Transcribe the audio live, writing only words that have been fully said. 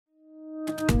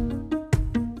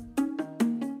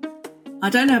I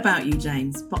don't know about you,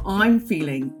 James, but I'm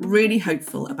feeling really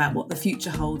hopeful about what the future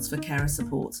holds for carer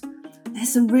support.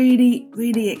 There's some really,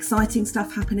 really exciting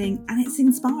stuff happening and it's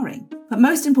inspiring. But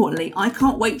most importantly, I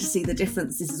can't wait to see the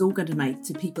difference this is all going to make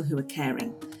to people who are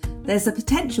caring. There's a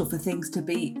potential for things to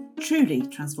be truly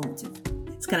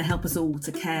transformative. It's going to help us all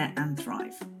to care and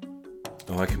thrive.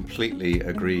 Oh, I completely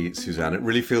agree, Suzanne. It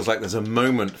really feels like there's a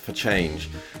moment for change.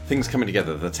 Things coming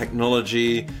together, the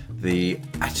technology, the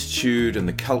attitude and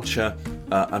the culture,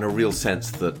 and a real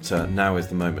sense that now is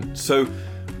the moment. So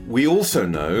we also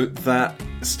know that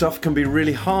stuff can be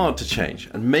really hard to change,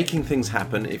 and making things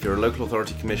happen, if you're a local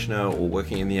authority commissioner or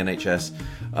working in the NHS,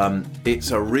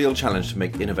 it's a real challenge to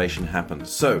make innovation happen.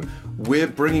 So we're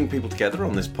bringing people together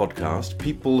on this podcast,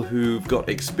 people who've got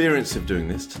experience of doing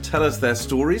this, to tell us their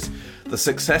stories, the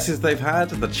successes they've had,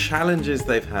 the challenges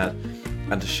they've had,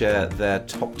 and to share their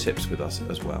top tips with us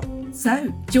as well.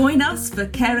 So join us for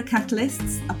Carer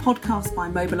Catalysts, a podcast by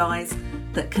Mobilise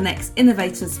that connects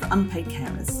innovators for unpaid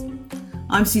carers.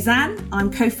 I'm Suzanne,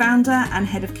 I'm co-founder and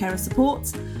head of carer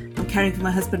support. I'm caring for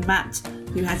my husband Matt,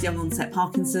 who has young onset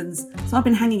Parkinson's, so I've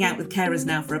been hanging out with carers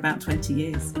now for about 20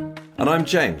 years. And I'm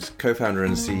James, co-founder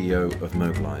and CEO of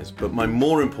Mobilise, but my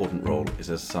more important role is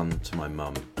as son to my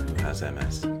mum who has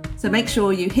MS. So make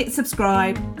sure you hit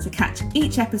subscribe to catch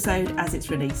each episode as it's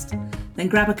released. Then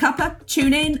grab a cuppa,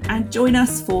 tune in and join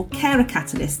us for Carer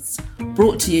Catalysts,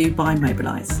 brought to you by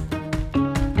Mobilise.